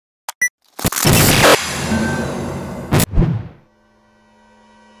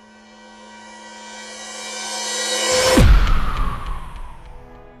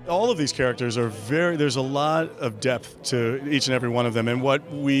All of these characters are there's a lot of depth to each and every one of them, and what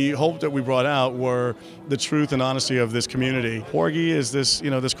we hoped that we brought out were the truth and honesty of this community. Porgy is this,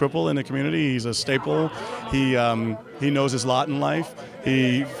 this cripple in the community. He's a staple. He knows his lot in life.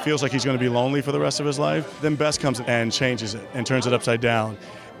 He feels like he's going to be lonely for the rest of his life. Then Bess comes and changes it and turns it upside down.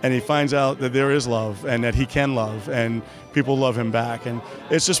 And he finds out that there is love and that he can love and people love him back. And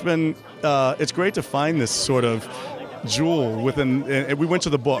it's just been, it's great to find this sort of jewel within. We went to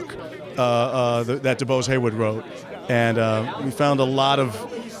the book that DuBose Heyward wrote, and we found a lot of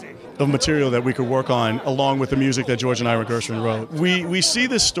material that we could work on along with the music that George and Ira Gershwin wrote. We see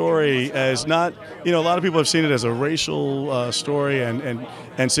this story as not, a lot of people have seen it as a racial story and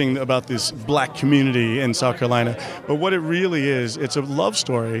seeing about this black community in South Carolina, but what it really is, it's a love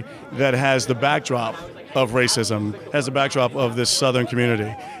story that has the backdrop of racism, has the backdrop of this southern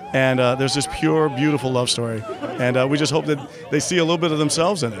community. And there's this pure, beautiful love story. And we just hope that they see a little bit of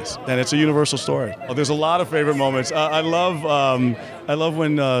themselves in this. And it's a universal story. There's a lot of favorite moments. I love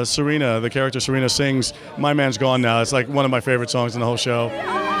when Serena, the character Serena, sings "My Man's Gone Now." It's like one of my favorite songs in the whole show.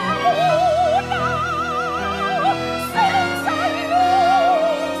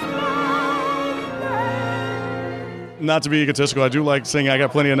 Not to be egotistical, I do like singing "I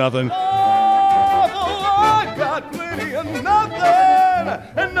Got Plenty of Nothing."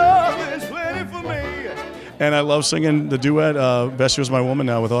 And I love singing the duet, Bess Was My Woman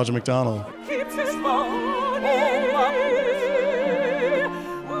Now with Audra McDonald.